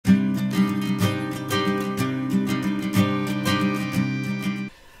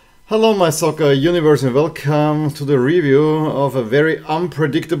Hello my soccer universe and welcome to the review of a very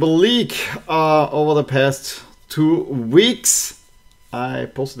unpredictable league. Over the past 2 weeks I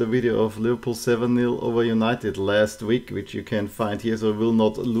posted a video of Liverpool 7-0 over United last week, which you can find here, so I will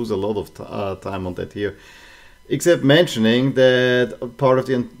not lose a lot of time on that here, except mentioning that part of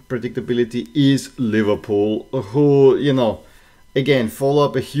the unpredictability is Liverpool, who, you know, again, follow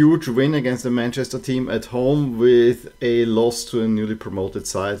up a huge win against the Manchester team at home with a loss to a newly promoted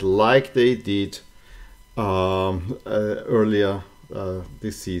side, like they did earlier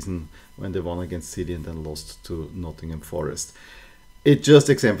this season when they won against City and then lost to Nottingham Forest. It just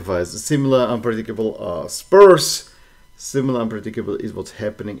exemplifies similar unpredictable Spurs. Similar unpredictable is what's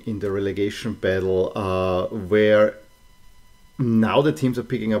happening in the relegation battle, where now the teams are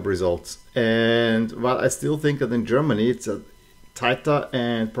picking up results. And while I still think that in Germany it's a tighter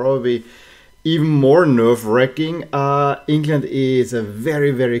and probably even more nerve-wracking, England is a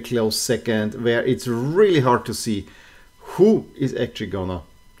very close second, where it's really hard to see who is actually gonna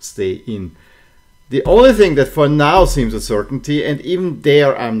stay in. The only thing that for now seems a certainty, and even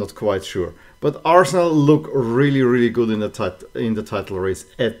there I'm not quite sure, but Arsenal look really good in the title race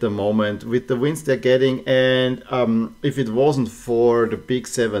at the moment with the wins they're getting. And if it wasn't for the big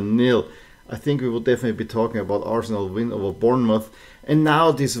 7-0, I think we would definitely be talking about Arsenal win over Bournemouth. And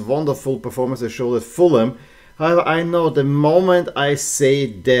now this wonderful performance they showed at Fulham. However, I know the moment I say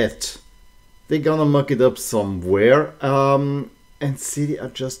that, they're gonna muck it up somewhere. And City are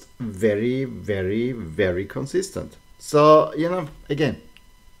just very consistent. So, you know, again,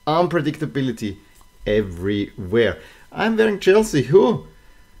 unpredictability everywhere. I'm wearing Chelsea, who,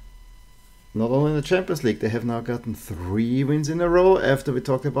 not only in the Champions League, they have now gotten 3 wins in a row after we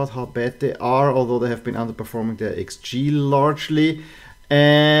talked about how bad they are, although they have been underperforming their XG largely.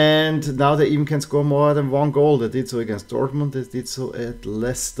 And now they even can score more than 1 goal. They did so against Dortmund, they did so at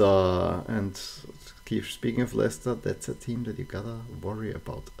Leicester. And speaking of Leicester, that's a team that you gotta worry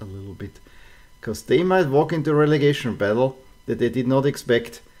about a little bit, because they might walk into a relegation battle that they did not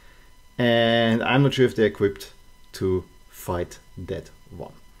expect. And I'm not sure if they're equipped to fight that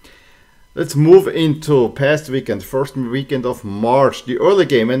one. Let's move into past weekend, first weekend of March, the early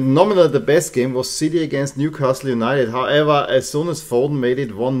game, and nominally the best game was City against Newcastle United. However, as soon as Foden made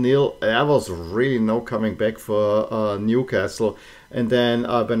it 1-0, there was really no coming back for Newcastle. And then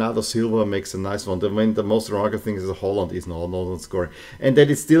Bernardo Silva makes a nice one. The most remarkable thing is that Haaland is not scoring. And that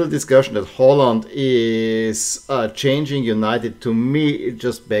is still a discussion that Haaland is changing United. To me, it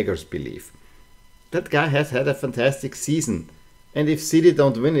just beggars belief. That guy has had a fantastic season. And if City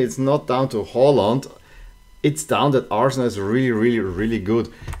don't win, it's not down to Haaland. It's down that Arsenal is really good.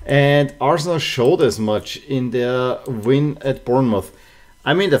 And Arsenal showed as much in their win at Bournemouth.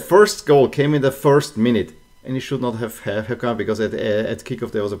 I mean, the first goal came in the first minute. And it should not have come, because at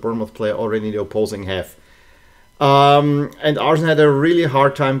kickoff there was a Bournemouth player already in the opposing half. And Arsenal had a really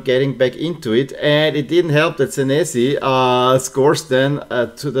hard time getting back into it. And it didn't help that Senesi scores then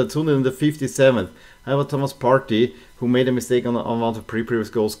to the 2-0 in the 57th. However, Thomas Partey, who made a mistake on one of the previous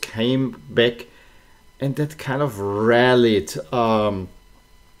goals, came back, and that kind of rallied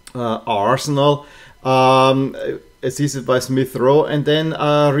Arsenal, assisted by Smith Rowe. And then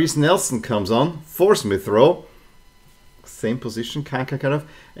Reece Nelson comes on for Smith Rowe, same position kind of,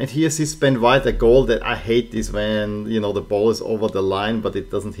 and he assists Ben White, a goal that I hate this when, you know, the ball is over the line but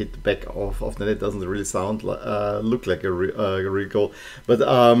it doesn't hit the back of net. It doesn't really sound look like a real goal, but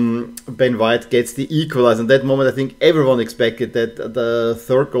Ben White gets the equalizer. In that moment I think everyone expected that the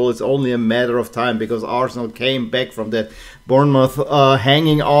third goal is only a matter of time, because Arsenal came back from that. Bournemouth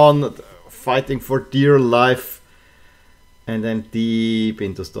hanging on, fighting for dear life. And then deep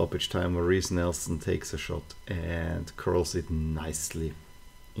into stoppage time, where Reece Nelson takes a shot and curls it nicely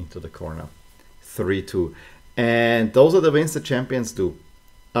into the corner. 3-2. And those are the wins the champions do.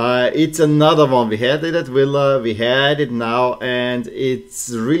 It's another one. We had it at Villa, we had it now, and it's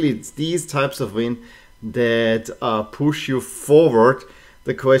these types of wins that push you forward.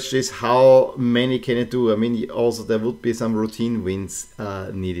 The question is, how many can it do? I mean, also there would be some routine wins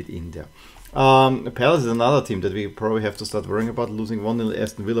needed in there. Palace is another team that we probably have to start worrying about, losing 1-0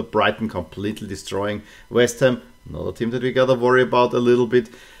 Aston Villa. Brighton completely destroying West Ham, another team that we gotta worry about a little bit.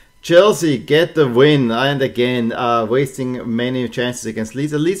 Chelsea get the win, and again wasting many chances against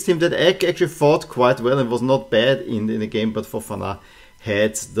Leeds, a Leeds team that actually fought quite well and was not bad in the game, but Fofana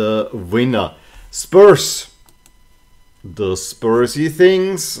had the winner. Spurs, the Spursy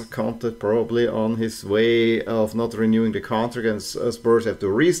things, counted probably on his way of not renewing the contract, and Spurs have to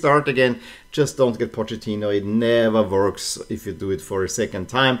restart again. Just don't get Pochettino. It never works if you do it for a second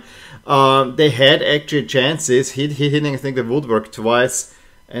time. They had actually chances, hitting I think the woodwork twice,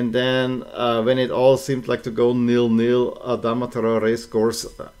 And then when it all seemed like to go 0-0, Adama Traoré scores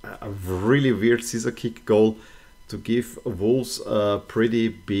a really weird scissor kick goal to give Wolves a pretty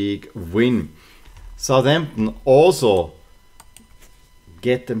big win. Southampton also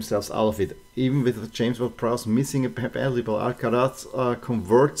get themselves out of it, even with James Ward-Prowse missing a penalty, but Alcaraz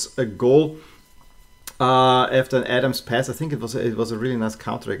converts a goal after an Adams pass. I think it was a really nice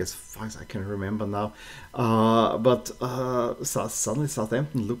counter, as far as I can remember now. But suddenly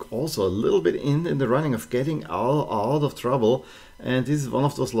Southampton look also a little bit in the running of getting out of trouble, and this is one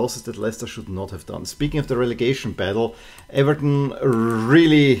of those losses that Leicester should not have done. Speaking of the relegation battle, Everton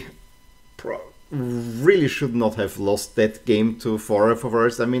really should not have lost that game to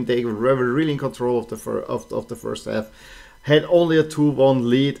Forest. I mean, they were really in control of the first half. Had only a 2-1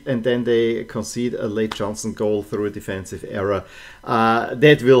 lead, and then they concede a late Johnson goal through a defensive error.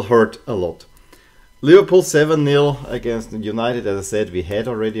 That will hurt a lot. Liverpool 7-0 against United. As I said, we had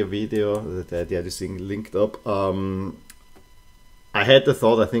already a video that the other thing linked up. I had the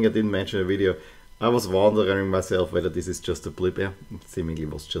thought, I think I didn't mention a video, I was wondering myself whether this is just a blip. Yeah, it seemingly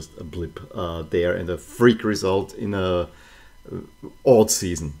was just a blip there, and a freak result in a odd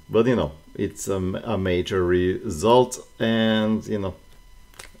season. But you know, it's a major result, and you know,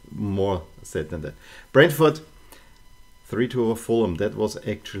 more said than that. Brentford 3-2 over Fulham. That was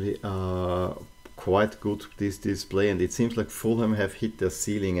actually quite good, this display, and it seems like Fulham have hit their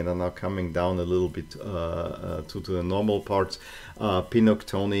ceiling and are now coming down a little bit to the normal parts. Pinnock,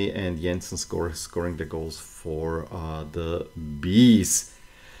 Tony and Jensen scoring the goals for the Bees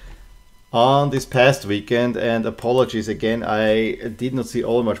on this past weekend. And apologies again, I did not see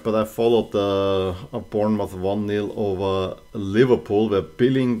all much, but I followed the Bournemouth 1-0 over Liverpool, where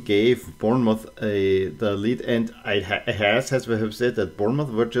Billing gave Bournemouth the lead, and it has, as we have said, that Bournemouth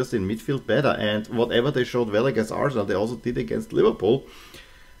were just in midfield better, and whatever they showed well against Arsenal, they also did against Liverpool,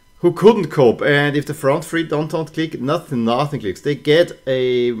 who couldn't cope. And if the front three don't click, nothing clicks. They get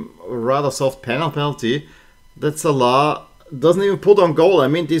a rather soft penalty that Salah doesn't even put on goal. I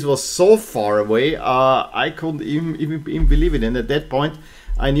mean, this was so far away, I couldn't even believe it. And at that point,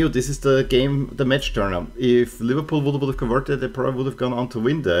 I knew this is the game, the match turner. If Liverpool would have converted, they probably would have gone on to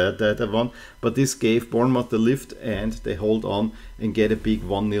win that one. But this gave Bournemouth the lift, and they hold on and get a big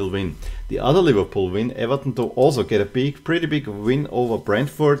 1-0 win. The other Liverpool win, Everton, to also get a pretty big win over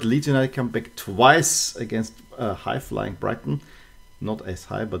Brentford. Leeds United come back twice against high-flying Brighton. Not as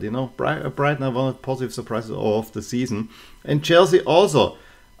high, but you know, Brighton are one of the positive surprises of the season. And Chelsea also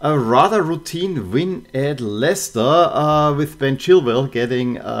a rather routine win at Leicester, with Ben Chilwell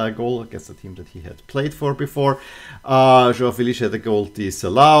getting a goal against the team that he had played for before. Joao Felix had a goal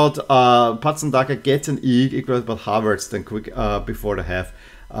disallowed. Patson Daka gets an equal, but Havertz then quick before the half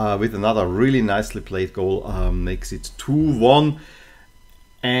with another really nicely played goal makes it 2-1.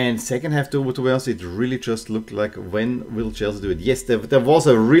 And second half, to be honest, it really just looked like, when will Chelsea do it? Yes, there was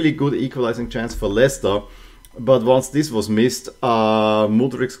a really good equalizing chance for Leicester, but once this was missed,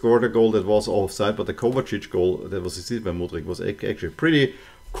 Mudryk scored a goal that was offside, but the Kovacic goal that was assisted by Mudryk was actually a pretty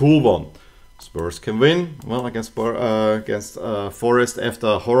cool one. Spurs can win, well, against Forest after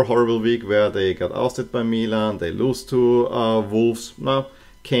a horrible week where they got ousted by Milan. They lose to Wolves. Now,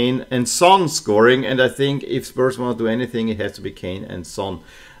 Kane and Son scoring, and I think if Spurs want to do anything, it has to be Kane and Son.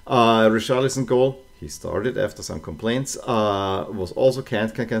 Richarlison goal, he started after some complaints, was also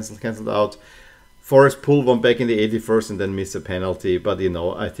cancelled out. Forest pulled one back in the 81st and then missed a penalty, but you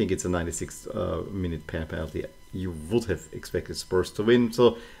know, I think it's a 96-minute penalty. You would have expected Spurs to win, so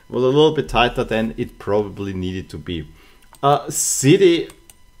it was a little bit tighter than it probably needed to be. City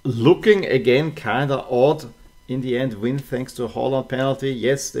looking again kind of odd. In the end, win thanks to a Haaland penalty.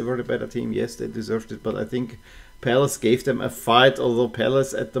 Yes, they were the better team. Yes, they deserved it. But I think Palace gave them a fight, although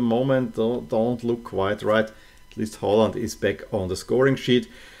Palace at the moment don't look quite right. At least Haaland is back on the scoring sheet.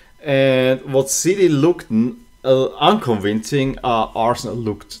 And what City looked unconvincing, Arsenal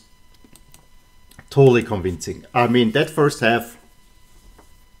looked totally convincing. I mean, that first half,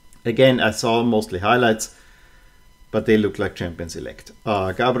 again, I saw mostly highlights, but they look like champions elect.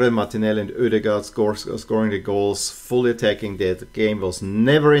 Gabriel, Martinelli and Ødegaard scoring the goals, fully attacking. That game was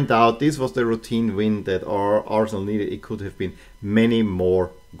never in doubt. This was the routine win that our Arsenal needed. It could have been many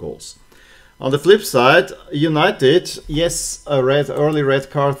more goals. On the flip side, United, yes, a early red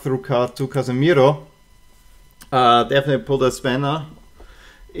card to Casemiro. Definitely put a spanner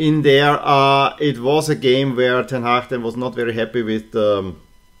in there. It was a game where Ten Hag then was not very happy with the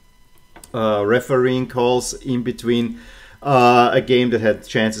refereeing calls in between. A game that had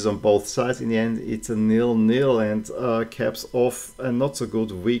chances on both sides. In the end, it's a 0-0 and caps off a not so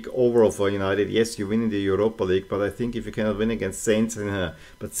good week overall for United. Yes, you win in the Europa League, but I think if you cannot win against Saints,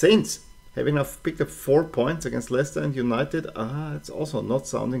 but Saints having picked up 4 points against Leicester and United, it's also not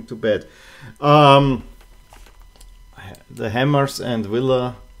sounding too bad. The Hammers and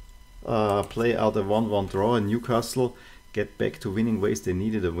Villa play out a 1-1 draw, and Newcastle get back to winning ways. They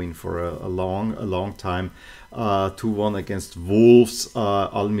needed a win for a long time. 2-1 against Wolves.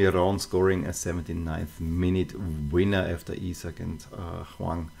 Almiron scoring a 79th minute winner after Isak and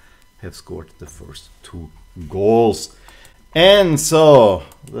Hwang have scored the first 2 goals. And so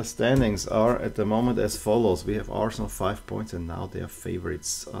the standings are at the moment as follows. We have Arsenal 5 points and now they are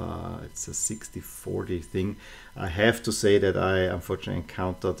favorites. It's a 60-40 thing. I have to say that I unfortunately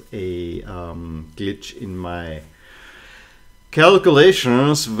encountered a glitch in my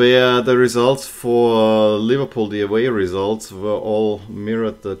calculations where the results for Liverpool, the away results, were all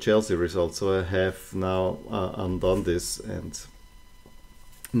mirrored the Chelsea results. So I have now undone this, and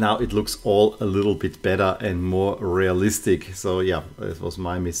now it looks all a little bit better and more realistic. So yeah, it was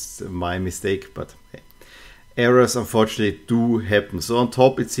my mistake, but hey, errors unfortunately do happen. So on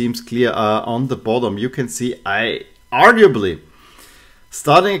top it seems clear. On the bottom you can see arguably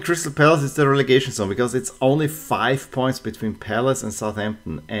starting at Crystal Palace is the relegation zone, because it's only 5 points between Palace and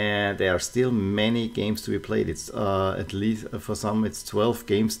Southampton, and there are still many games to be played. It's at least for some it's 12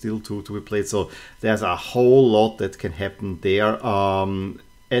 games still to be played. So there's a whole lot that can happen there.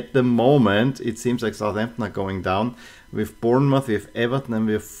 At the moment it seems like Southampton are going down. With Bournemouth, we have Everton, and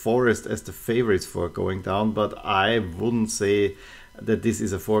we have Forest as the favorites for going down, but I wouldn't say that this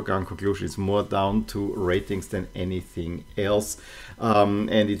is a foregone conclusion. It's more down to ratings than anything else, and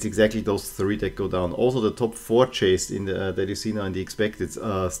it's exactly those 3 that go down. Also the top 4 chase in the that you see now in the expected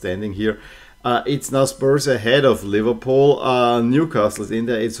standing here, it's now Spurs ahead of Liverpool. Newcastle is in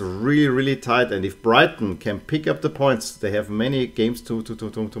there. It's really tight, and if Brighton can pick up the points, they have many games to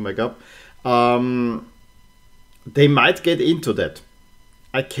make up, they might get into that.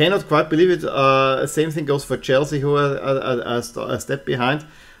 I cannot quite believe it. Same thing goes for Chelsea, who are a step behind.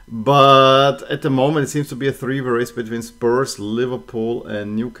 But at the moment, it seems to be a 3-way race between Spurs, Liverpool,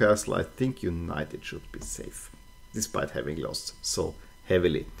 and Newcastle. I think United should be safe, despite having lost so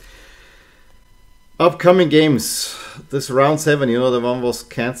heavily. Upcoming games. This round 7, you know, the one was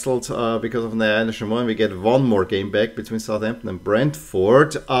cancelled because of the engagement. We get one more game back between Southampton and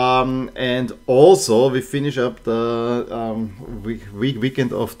Brentford. And also, we finish up the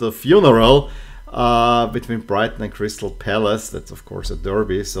weekend of the funeral between Brighton and Crystal Palace. That's, of course, a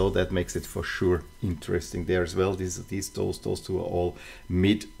derby, so that makes it for sure interesting there as well. Those two are all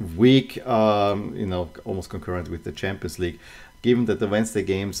mid-week, you know, almost concurrent with the Champions League. Given that the Wednesday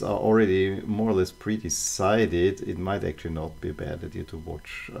games are already more or less pre-decided, it might actually not be a bad idea to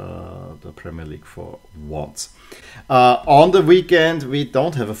watch the Premier League for once. On the weekend, we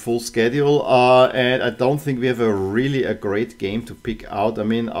don't have a full schedule, and I don't think we have a great game to pick out. I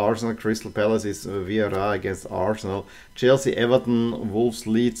mean, Arsenal, Crystal Palace is Villarreal against Arsenal. Chelsea, Everton, Wolves,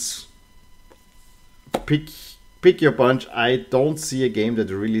 Leeds. Pick your bunch. I don't see a game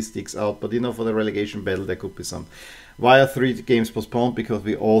that really sticks out, but you know, for the relegation battle, there could be some. Why are 3 games postponed? Because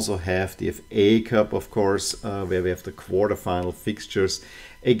we also have the FA Cup, of course, where we have the quarterfinal fixtures.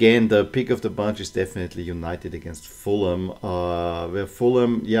 Again, the pick of the bunch is definitely United against Fulham. Where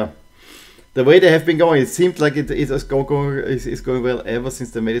Fulham, yeah, the way they have been going, it seemed like it is going well ever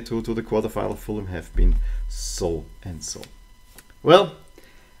since they made it to the quarterfinal. Fulham have been so and so. Well,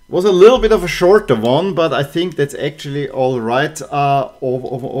 was a little bit of a shorter one, but I think that's actually all right.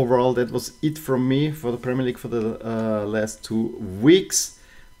 Overall, that was it from me for the Premier League for the last 2 weeks.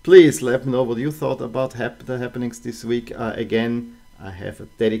 Please let me know what you thought about the happenings this week. Again, I have a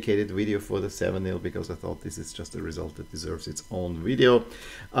dedicated video for the 7-0 because I thought this is just a result that deserves its own video.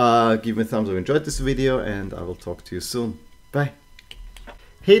 Give me a thumbs up if you enjoyed this video, and I will talk to you soon. Bye.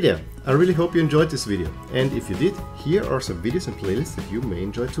 Hey there, I really hope you enjoyed this video, and if you did, here are some videos and playlists that you may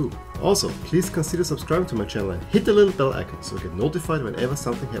enjoy too. Also, please consider subscribing to my channel and hit the little bell icon so you get notified whenever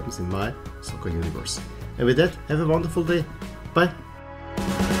something happens in my soccer universe. And with that, have a wonderful day. Bye!